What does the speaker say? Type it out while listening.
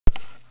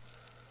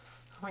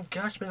my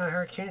gosh, been a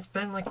hurricane. It's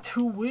been like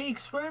 2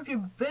 weeks. Where have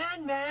you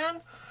been,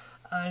 man?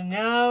 I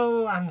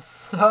know. I'm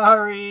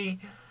sorry.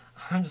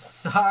 I'm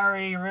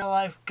sorry. Real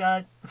life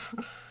got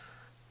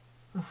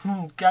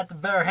got the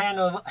better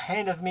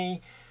hand of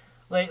me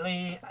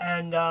lately,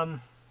 and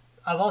I've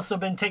also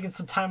been taking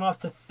some time off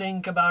to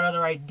think about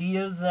other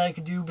ideas that I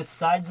could do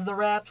besides the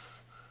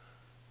raps.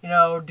 You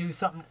know, do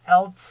something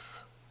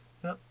else.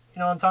 You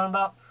know what I'm talking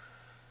about?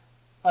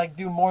 Like,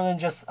 do more than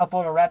just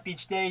upload a rap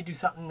each day, do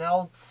something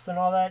else and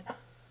all that.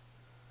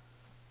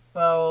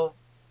 Well,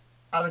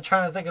 I've been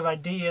trying to think of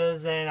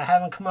ideas, and I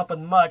haven't come up with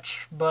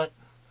much, but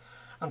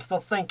I'm still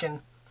thinking,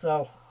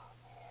 so.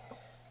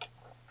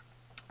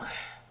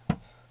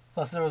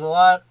 Plus, there was a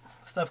lot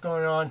of stuff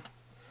going on.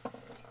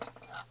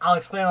 I'll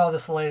explain all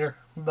this later,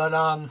 but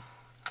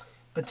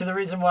to the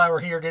reason why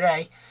we're here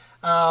today.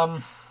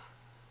 I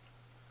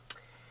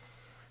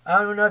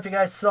don't know if you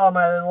guys saw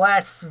my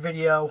last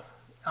video,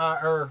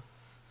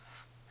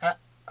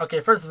 okay,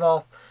 first of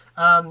all,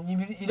 you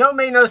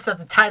may notice that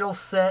the title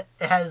set,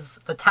 it has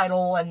the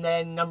title and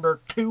then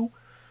number 2,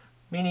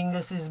 meaning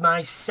this is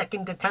my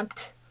second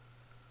attempt.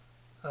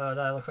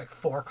 That looks like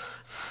 4.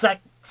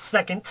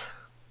 Second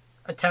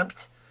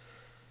attempt.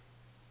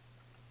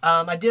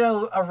 I did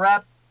a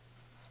rap.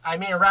 I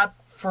made a rap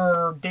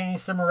for Dani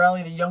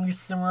Cimorelli, the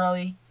youngest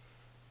Cimorelli,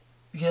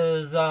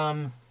 because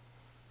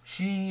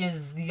she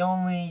is the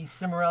only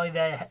Cimorelli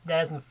that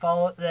isn't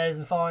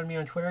following me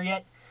on Twitter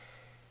yet.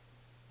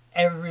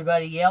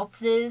 Everybody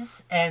else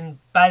is. And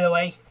by the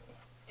way,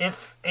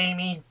 if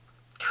Amy,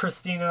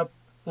 Christina,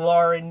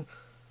 Lauren,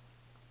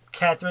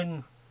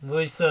 Catherine,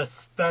 Lisa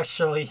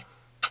especially,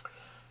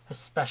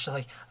 if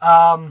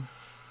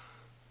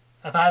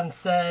I haven't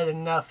said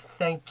enough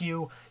thank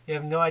you. You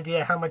have no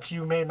idea how much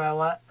you made my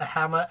life,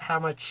 how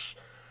much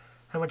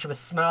of a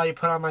smile you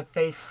put on my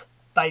face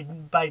by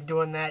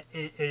doing that.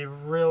 It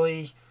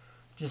really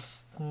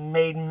just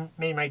made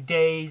my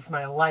days,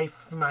 my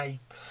life, my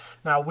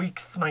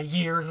weeks, my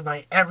years,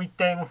 my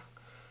everything.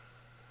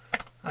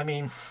 I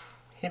mean,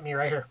 hit me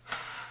right here.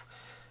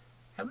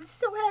 I was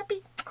so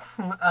happy.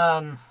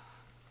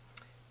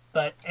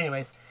 But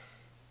anyways,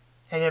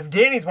 and if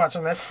Danny's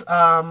watching this,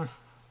 I've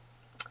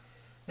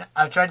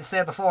tried to say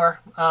it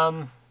before,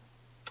 and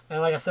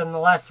like I said in the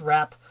last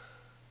rap,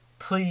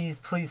 please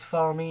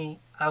follow me.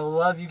 I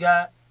love you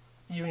guys,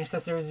 you and your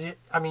sisters.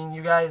 I mean,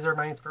 you guys are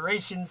my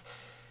inspirations.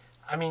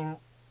 I mean,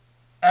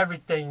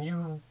 everything.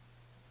 You,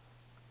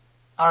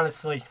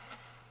 honestly,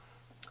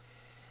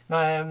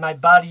 my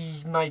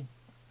body, my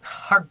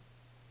heart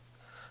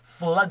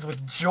floods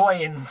with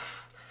joy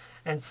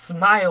and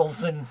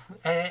smiles and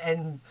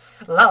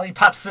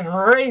lollipops and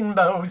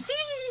rainbows.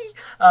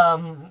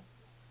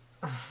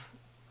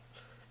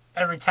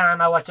 Every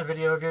time I watch a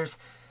video of yours,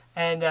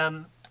 and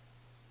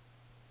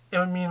it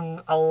would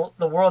mean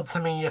the world to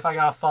me if I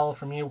got a follow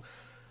from you.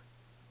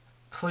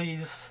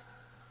 Please,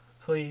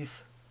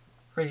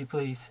 pretty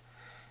please.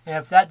 And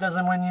if that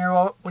doesn't win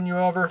you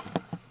over,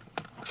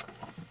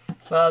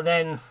 well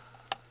then,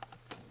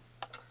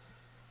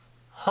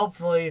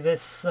 hopefully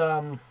this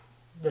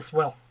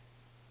will.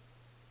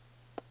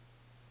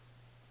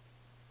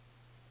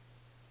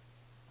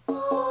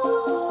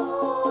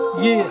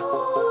 Yeah.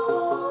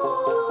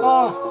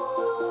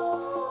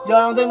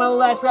 Y'all don't think my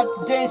last rap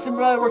to Dani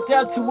Cimorelli worked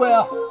out too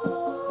well.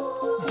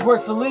 This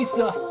worked for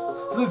Lisa,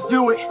 so let's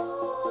do it.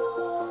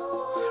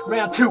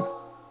 Round 2.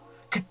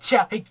 Good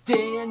job, hey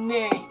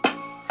Dani.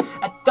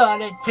 I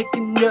thought I'd take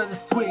another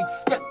swing.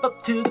 Step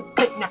up to the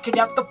plate, knock it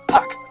out the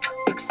park.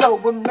 Look so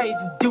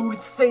amazing, do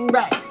this thing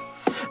right.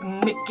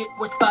 Make it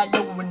worth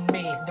following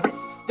me. The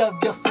rest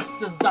of your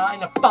sisters are,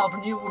 and I fall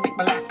from you and make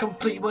my life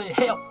complete. Would it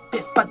help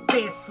if I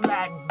dance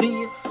like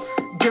this?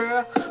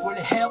 Girl, would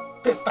it help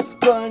if I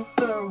spun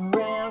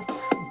around?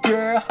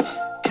 Girl,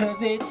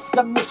 cause it's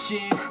a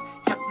mission.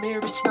 Help me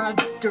reach my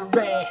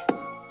victory.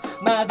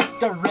 My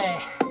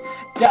victory.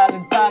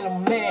 Darling, follow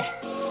me.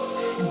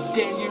 And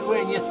then you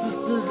and your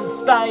sisters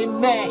inspire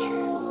me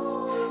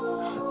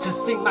to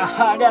sing my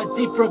heart out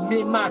deep from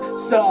in my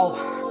soul.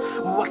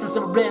 Watching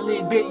some really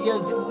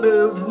videos, it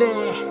moves me.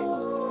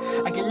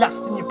 I get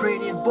lost in your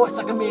pretty voice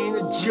like I'm in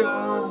a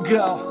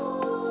jungle.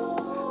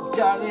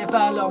 Darling,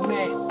 follow me,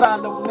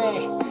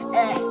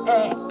 hey,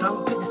 hey,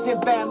 come put this in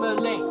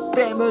family,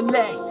 hey,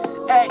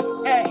 hey,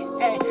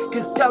 hey,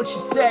 cause don't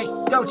you say,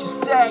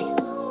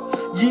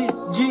 yeah,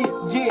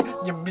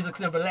 your music's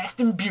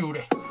everlasting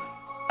beauty,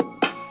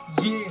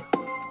 yeah,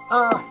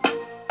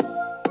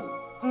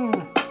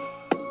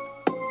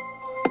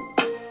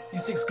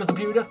 your six girls are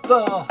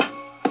beautiful,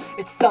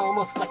 it's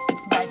almost like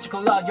it's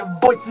magical, all your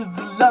voices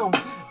alone,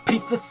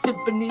 piece of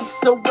symphony,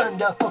 so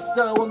wonderful,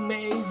 so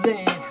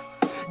amazing.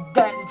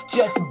 That it's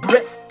just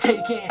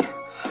breathtaking.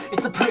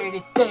 It's a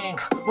pretty thing.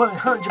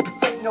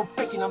 100% no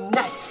faking. I'm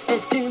nice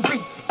as can be.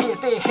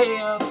 If it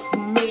helps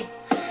me,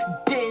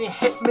 then it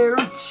help me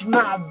reach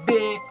my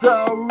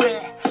victory.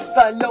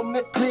 Follow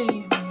me,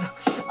 please.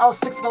 All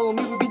 6 follow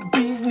me will be the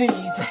bee's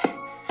knees.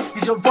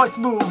 Cause your voice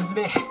moves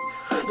me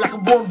like a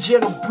warm,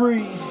 gentle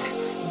breeze.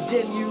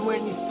 Then you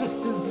and your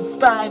sisters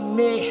inspire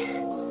me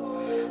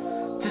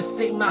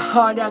Sing my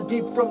heart out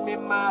deep from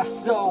in my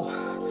soul.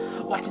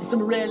 Watching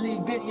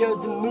Cimorelli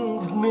videos, it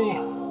moves me.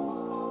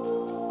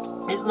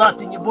 Get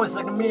lost in your voice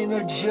like I'm in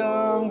a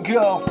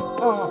jungle.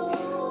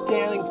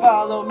 Darling,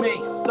 follow me,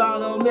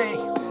 follow me.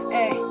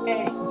 Hey,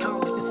 hey, come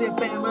to say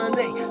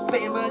family,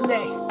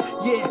 family.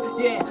 Yeah,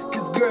 yeah,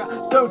 cause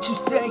girl, don't you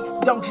say,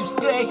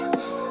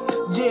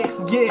 yeah,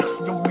 yeah,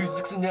 your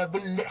music's an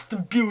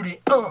everlasting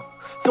beauty.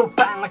 So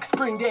fine like a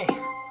spring day.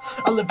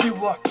 All of you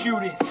are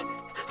cuties,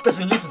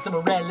 especially Lisa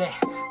Cimorelli.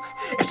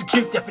 Extra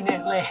cute,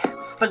 definitely.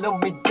 Follow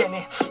me,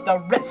 Danny.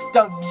 The rest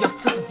of your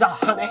sisters are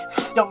honey.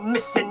 You're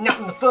missing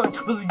out on the fun.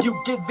 Will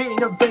you give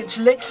in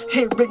eventually?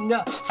 Hearing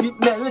a sweet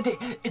melody,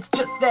 it's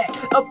just that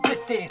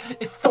uplifting.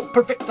 It's so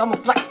perfect,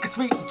 almost like a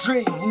sweet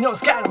dream. You know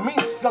it's gotta mean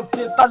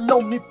something.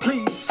 Follow me,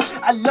 please.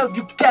 I love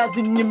you guys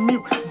and your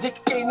music.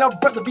 Ain't no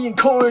brother being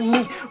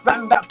corny.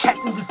 Rhyme about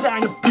cats and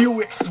designer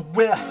Buicks.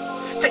 Well,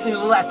 technically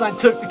the last line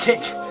took the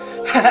cake.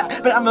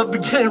 But I'm a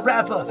beginner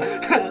rapper.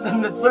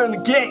 Let's learn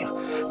the game.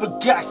 For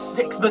God's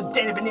sakes, but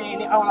then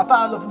banana, I wanna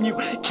follow from you.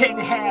 Can't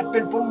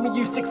happen for me,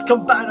 you six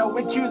combined. Oh,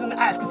 with you, then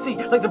the eyes can see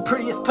like the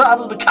prettiest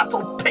Pablo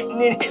Picasso painting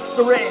in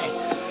history.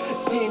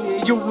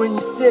 Danny, you and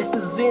your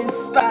sisters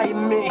inspire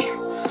me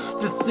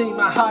to sing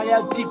my heart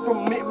out deep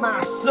from in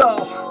my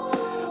soul.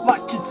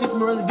 Watching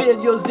Cimorelli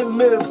videos, it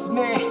moves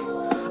me.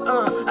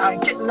 I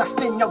get lost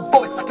in your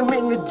voice like I'm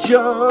in the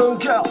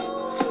jungle.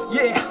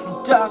 Yeah,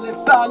 darling,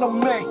 follow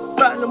me,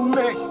 follow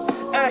me.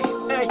 Hey,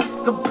 hey,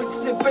 come bring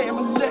some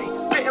family.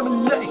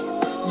 Family,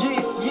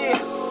 yeah, yeah,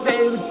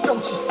 baby, don't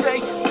you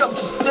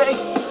say,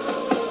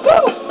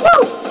 woo,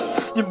 woo,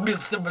 your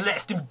music's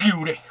everlasting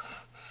beauty.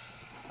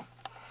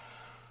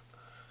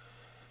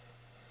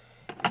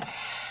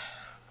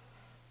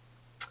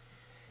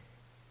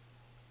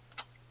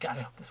 God,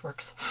 I hope this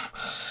works.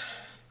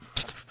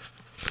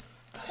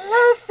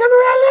 Hello,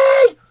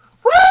 Cimorelli!